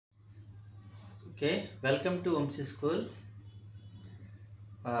Okay, welcome to OMC School.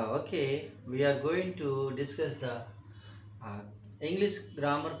 We are going to discuss the uh, English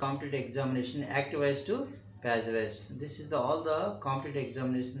grammar competitive examination active voice to passive voice. This is all the competitive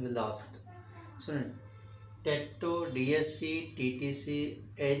examination will asked. So, TET, DSC, TTC,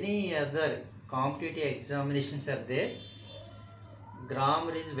 any other competitive examinations are there.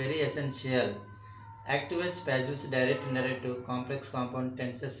 Grammar is very essential. Active voice passive voice direct indirect complex compound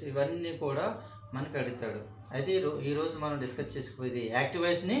tenses ఇవన్నీ కూడా మనకు అడుగుతాడు. అయితే ఈరోజు మనం discuss చేసుకోేది active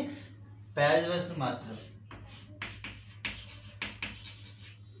వాయిస్ని passive వాయిస్ని మార్చడం.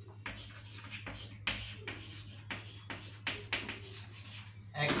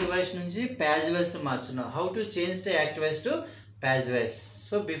 యాక్టివ్ వాయిస్ నుంచి ప్యాసివ్ వాయిస్ని మార్చడం. How to change the active voice to passive voice.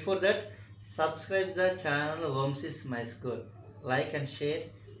 So before that subscribe the channel ఓమ్సిస్ my school, like and share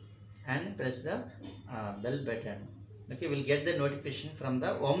and press the bell button. Okay, we'll get the notification from the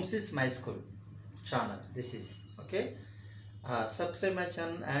OMSIS My School channel. This is okay. Subscribe my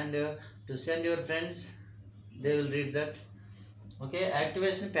channel and to send your friends, they will read that. Okay,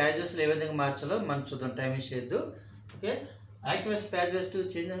 activation pages ఏ విధంగా మార్చాలో మనం చూద్దాం, time ఇచ్చేద్దు. Okay, activation pages to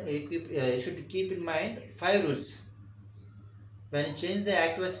change you should keep in mind 5 rules. When you change the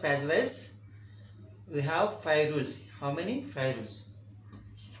activation pages, we have 5 rules. How many? 5 rules.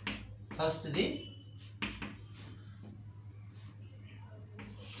 First, the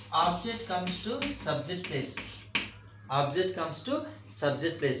object comes to subject place. Object comes to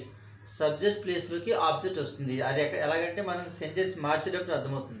subject place. Subject place లోకి object వస్తుంది. అది ఎలాగంటే మనం sentence మార్చేటప్పుడు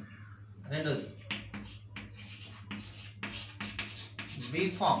అర్థమవుతుంది. రెండోది be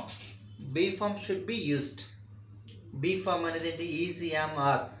form. Be form should be used. Be form అనేది ఏంటి? Is, yam,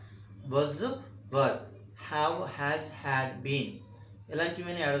 are, was, were, have, has, had, been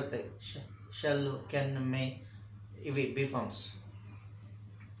ఇలాంటివన్నీ అడుగుతాయి. షల్, కెన్, మే, ఇవి be forms.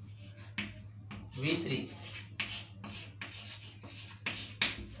 V3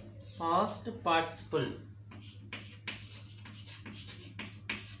 past participle.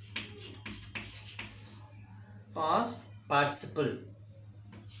 Past participle.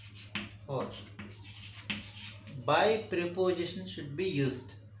 4 by preposition should be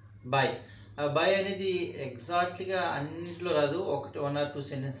used. By by అనేది ఎగ్జాక్ట్లీగా అన్నింటిలో రాదు, 1 or 2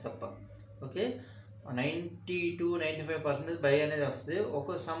 sentence తప్ప. Okay, 90-95% by అనేది వస్తుంది.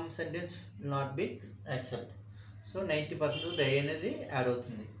 Some sentence will not be accept. So 90% by అనేది add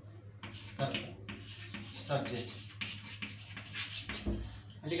అవుతుంది. సబ్జెక్ట్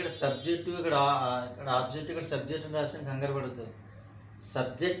అంటే ఇక్కడ సబ్జెక్టు, ఇక్కడ ఆబ్జెక్ట్, ఇక్కడ సబ్జెక్ట్ రాసిన కంగారు పడద్దు.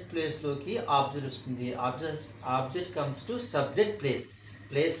 సబ్జెక్ట్ ప్లేస్లోకి ఆబ్జెక్ట్ వస్తుంది. Object comes to subject plus.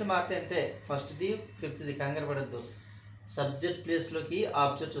 ప్లేస్లో మారితే అంతే, ఫస్ట్ది ఫిఫ్త్ది కంగారు పడద్దు. సబ్జెక్ట్ ప్లేస్లోకి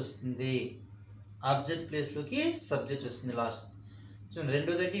ఆబ్జెక్ట్ వస్తుంది. ఆబ్జెక్ట్ ప్లేస్లోకి సబ్జెక్ట్ వస్తుంది last. So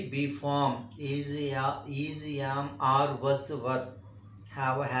రెండోదండి be form. Is, yam, are, వస్, వర్,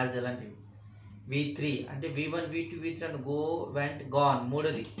 హ్యావ్, హ్యాజ్ ఇలాంటివి. V3 అంటే V1, V2, V3 and go, vent, gone.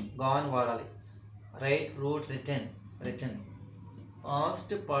 మూడోది గాన్ వాడాలి. Right, wrote, return.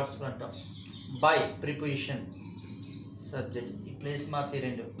 Past participle అంటాం. By preposition subject. ఈ ప్లేస్ మార్తే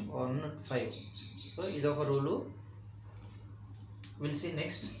 2 1 5. సో ఇదొక రూలు. Will see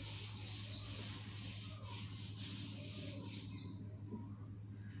next.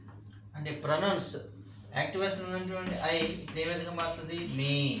 అంటే pronounce. Active voice ఉన్నటువంటి ఐ ఏ విధంగా మారుతుంది?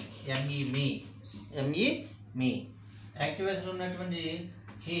 మీ, ఎంఈ మీ. యాక్టివ్ వాయిస్లో ఉన్నటువంటి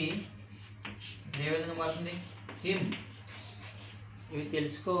హీ ఏ విధంగా మారుతుంది? హిమ్. ఇవి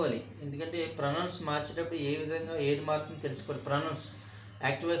తెలుసుకోవాలి, ఎందుకంటే ప్రొనౌన్స్ మార్చేటప్పుడు ఏ విధంగా ఏది మారుతుందో తెలుసుకోవాలి. ప్రొనౌన్స్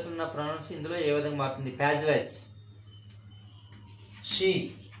యాక్టివ్ వాయిస్ ఉన్న ప్రొనౌన్స్ ఇందులో ఏ విధంగా మారుతుంది? Passive voice. She,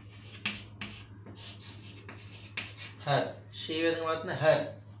 her. She ఏ విధంగా మారుతుంది? హర్.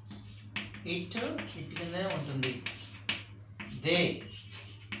 ఇట్ కిందనే ఉంటుంది. They,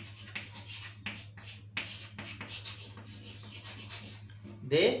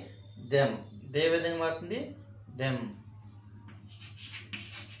 them. దే విధంగా మారుతుంది? దెమ్.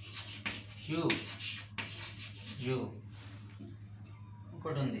 యూ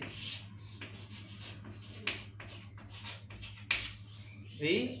ఇంకోటి ఉంది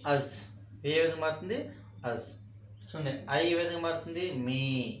వి, అస్. ఏ విధంగా మారుతుంది? అస్. చూడండి, ఐ ఏ విధంగా మారుతుంది? మీ.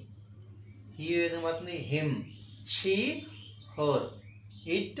 హీ ఏ విధంగా మారుతుంది? Him. She, హోర్.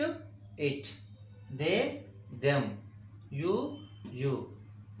 It, they, them. You,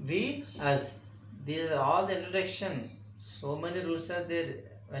 we, us. These are all the introduction. So many rules are there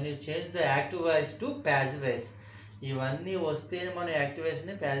when you change the active voice to passive voice. ఇవన్నీ వస్తేనే మనం యాక్టివ్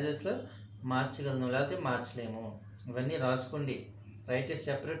వాయిస్ని ప్యాసివ్ వాయిస్లో మార్చగలను, లేకపోతే మార్చలేము. ఇవన్నీ రాసుకోండి. Right a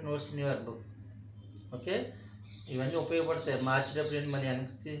separate notes in your book. Okay, ఇవన్నీ ఉపయోగపడతాయి. మార్చేటప్పుడు ఏంటి మళ్ళీ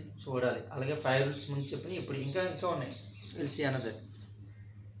వెనక్కి చూడాలి. అలాగే 5 రూల్స్ ముందు చెప్పిన ఇప్పుడు ఇంకా ఉన్నాయి. Will see another.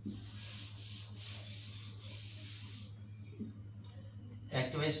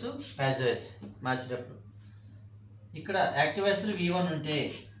 Active voice, passive voice మార్చేటప్పుడు ఇక్కడ యాక్టివ్ వాయిస్లో V1 ఉంటే,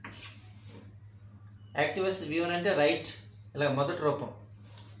 యాక్టివ్ వాయిస్ V1 అంటే రైట్, ఇలా మొదటి రూపం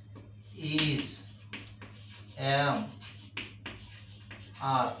ఈజ్, యామ్,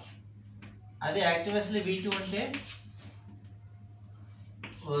 ఆర్. అదే యాక్టివ్ వాయిస్లో V2 అంటే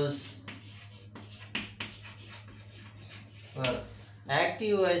వాస్, వర్.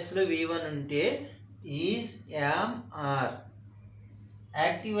 యాక్టివ్ వాయిస్లో V1 ఉంటే ఈజ్, యామ్, ఆర్.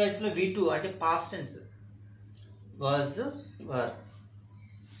 యాక్టివ్ వాయిస్లో V2 అంటే past tense was, were,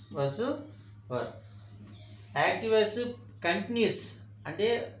 was, were. Active voice continuous అంటే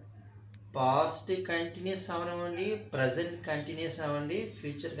పాస్ట్ కంటిన్యూస్ అవనివ్వండి, ప్రజెంట్ కంటిన్యూస్ అవ్వండి,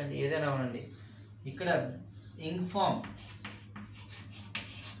 ఫ్యూచర్ కంటిన్యూ ఏదైనా అవ్వండి. ఇక్కడ ఇన్ఫార్మ్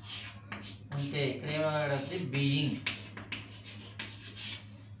అంటే ఇక్కడ ఏమవుతుంది బీయింగ్.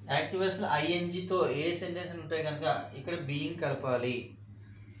 యాక్టివ్ వాయిస్లో ఐఎన్జితో ఏ సెంటెన్స్ ఉంటాయి కనుక ఇక్కడ బీయింగ్ కలపాలి.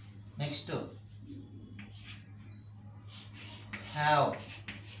 Next have,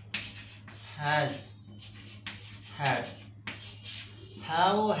 has, had.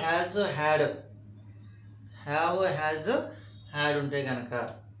 Have, has, had, have, has, had ఉంటాయి కనుక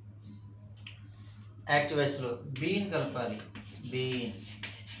యాక్టివ్ వాయిస్లో బీన్ కలపాలి. బీన్,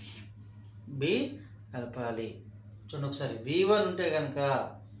 బీ కలపాలి. చూడండి ఒకసారి V1 ఉంటే కనుక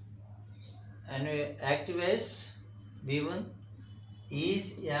and active voice V1 is,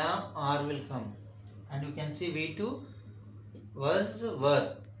 yam, are will come. And you can see V2 was, were.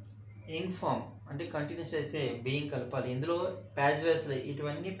 Inform అంటే కంటిన్యూస్ అయితే బీయింగ్ కలపాలి. ఇందులో ప్యాసివ్ వాయిస్లో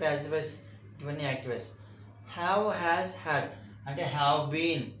ఇటువన్నీ ప్యాసివ్ వాయిస్, ఇవన్నీ active voice. Have, has, had అంటే have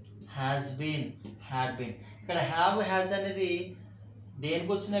been, has been, had been. ఇక్కడ have, has అనేది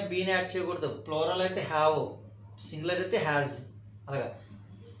దేనికి వచ్చినా బీన్ యాడ్ చేయకూడదు. ప్లోరల్ అయితే హ్యావ్, సింగులర్ అయితే హ్యాజ్. అలాగా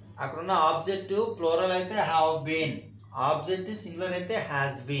అక్కడున్న ఆబ్జెక్ట్ ప్లోరల్ అయితే హ్యావ్ బీన్, ఆబ్జెక్ట్ సింగులర్ అయితే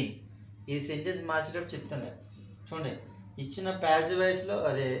హ్యాస్ బీన్. ఈ సెంటెన్స్ మార్చేటప్పుడు చెప్తాను. చూడండి ఇచ్చిన ప్యాసివ్ వాయిస్లో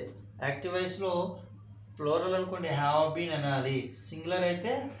అదే యాక్టివ్ వాయిస్లో ప్లోరల్ అనుకోండి హ్యావ్ బీన్ అనాలి, సింగులర్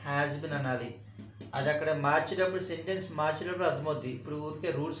అయితే హ్యాస్ బీన్ అనాలి. అది అక్కడ మార్చేటప్పుడు సెంటెన్స్ మార్చేటప్పుడు అర్థమవుద్ది. ఇప్పుడు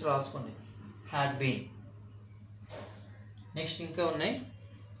ఊరికే రూల్స్ రాసుకోండి. Had been. నెక్స్ట్ ఇంకా ఉన్నాయి.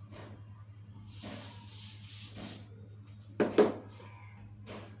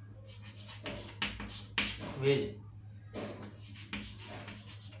 will,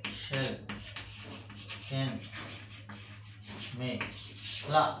 shall, can, may.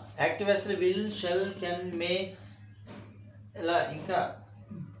 ఇలా యాక్టివ్ వాయిస్లో విల్, షెల్, కెన్, మే, ఇలా ఇంకా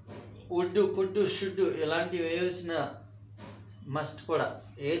వుడ్, కుడ్, షుడ్ ఇలాంటివి ఏ వచ్చినా మస్ట్ కూడా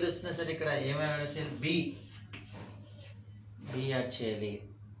ఏది వచ్చినా సరే ఇక్కడ ఏమైనా యాడ్ చేయాలి, బీ యాడ్ చేయాలి.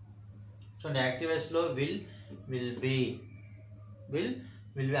 చూడండి యాక్టివ్ వాయిస్లో will, will be, will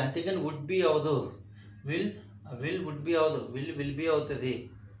be. అంతేగాని వుడ్ బీ అవదు. విల్ వుడ్ బీ అవదు, విల్ బీ అవుతుంది.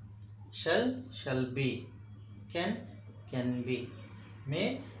 Shall be, can be,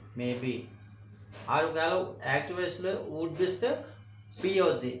 may be. ఆరు కాలం యాక్టివ్ వాయిస్లో వుడ్ ఇస్తే బీ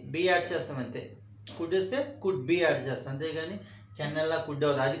అవుద్ది, బీ యాడ్ చేస్తాం అంతే. కుడ్ ఇస్తే కుడ్ బీ యాడ్ చేస్తాం అంతేగాని కెన్ అలా కుడ్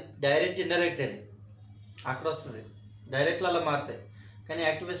అవుతుంది. అది డైరెక్ట్ ఇండైరెక్ట్, అది అక్కడ వస్తుంది. డైరెక్ట్లో అలా మారుతాయి. కానీ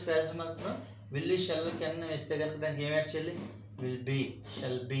యాక్టివ్ వాయిస్ ఫ్రేజ్ మాత్రం విల్, షెల్, కెన్ వేస్తే కనుక దానికి ఏం యాడ్ చేయాలి, will be,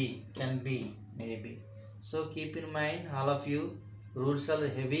 shall be, can be, may be. So keep in mind all of you, rules are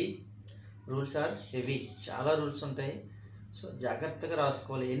heavy, చాలా రూల్స్ ఉంటాయి. సో జాగ్రత్తగా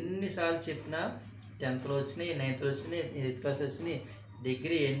రాసుకోవాలి. ఎన్నిసార్లు చెప్పినా 10th వచ్చినాయి, 9th వచ్చినాయి, 8th క్లాస్ వచ్చినాయి,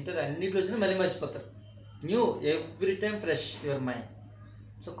 డిగ్రీ, ఇంటర్ అన్నింటిలో వచ్చినాయి మళ్ళీ మర్చిపోతారు. New every time fresh your mind.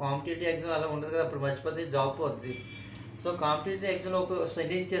 So competitive exam అలా ఉండదు కదా, అప్పుడు మర్చిపోతే జాబ్ పోద్ది. సో కాంపిటేటివ్ ఎగ్జామ్లో ఒక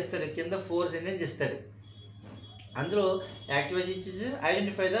సెంటెన్స్ చేస్తాడు, కింద 4 సెంటెన్స్ ఇస్తాడు. అందులో యాక్టివ్ వాయిస్ ఇచ్చేసి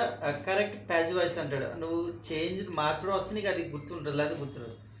identify the correct passive voice అంటాడు. నువ్వు చేంజ్ మార్చడం వస్తే నీకు అది గుర్తుంటుంది, లేదా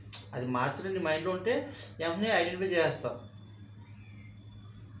గుర్తుంటుంది. అది మార్చడం నీ మైండ్లో ఉంటే వెంటనే ఐడెంటిఫై చేస్తావు.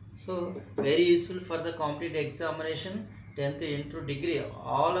 So very useful for the competitive examination, 10th, inter, degree,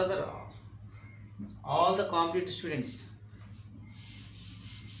 all the competitive students.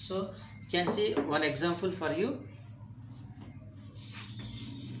 So you can see one example for you.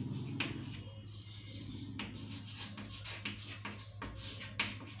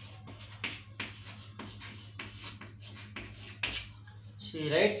 She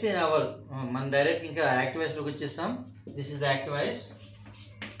writes a novel. Man direct ఇంకా యాక్టివ్ వాయిస్ లోకి వచ్చేసాం. This is active voice.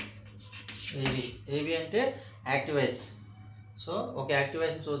 ఏవి అంటే active voice. So ఒక active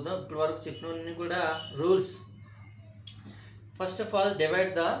వాయిస్ని చూద్దాం. ఇప్పటి వరకు చెప్పినవన్నీ కూడా rules. First of all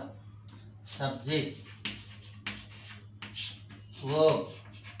divide the subject. verb,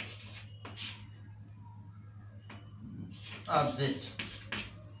 object.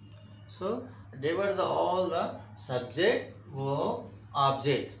 So divide all the subject, verb,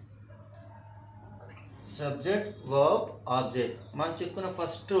 object. Subject, verb, object. మనం చెప్పుకున్న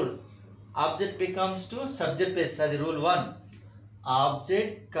first rule, object becomes to subject plus. అది rule 1.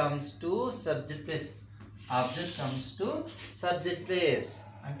 Object comes to subject plus. Object comes to subject plus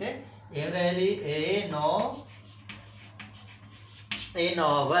అంటే ఏం రాయాలి? ఏ naval.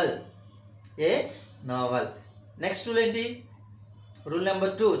 ఏ naval. Next rule ఏంటి? Rule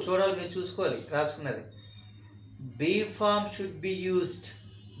number 2 చూడాలి, మీరు చూసుకోవాలి రాసుకున్నది. Be form should be used.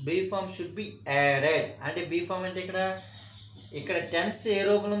 Be form should be added. అంటే be form అంటే ఇక్కడ టెన్స్ ఏ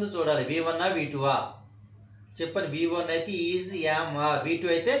రూపంలో ఉందో చూడాలి. V1 V2 చెప్పండి. V1 అయితే ఈజ్, యామ్, ఆర్. V2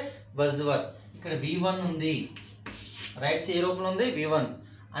 అయితే వజ్, వర్. ఇక్కడ V1 ఉంది, రైట్స్ ఏ రూపంలో ఉంది? V1.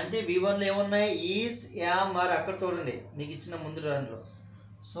 అంటే V1లో ఏమున్నాయి? Is, yam, are. అక్కడ చూడండి మీకు ఇచ్చిన ముందు దాంట్లో.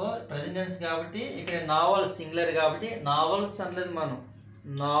 సో ప్రజెంట్ టెన్స్ కాబట్టి ఇక్కడ నావల్ సింగులర్ కాబట్టి నావల్స్ అనలేదు, మనం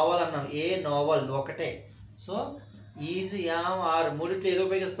నావల్ అన్నాం. ఏ నావల్ ఒకటే. సో ఈజ్, యామ్, ఆర్ మూడిట్లో ఏదో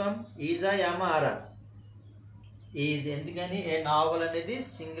ఉపయోగిస్తాం? ఈజా, యామా, ఆరా? ఈజ్. ఎందుకని? ఏ నావల్ అనేది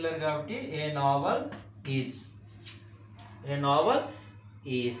సింగులర్ కాబట్టి ఏ naval is. A naval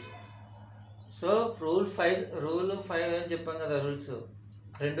is. So rule 5 అని చెప్పాం కదా రూల్స్.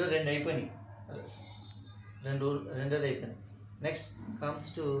 రెండు అయిపోయినాయి. రెండోది అయిపోయింది. Next comes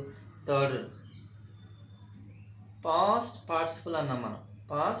to third rule. Past participle అన్నాం మనం.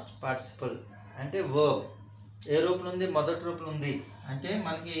 పాస్ట్ పార్టిసిపల్ అంటే వర్బ్ ఏ రూపంలో ఉంది? మొదటి రూపంలో ఉంది. అంటే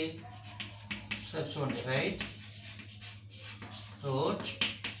మనకి సార్ చూడండి, right, wrote,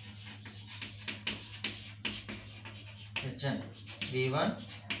 return. V1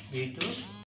 V2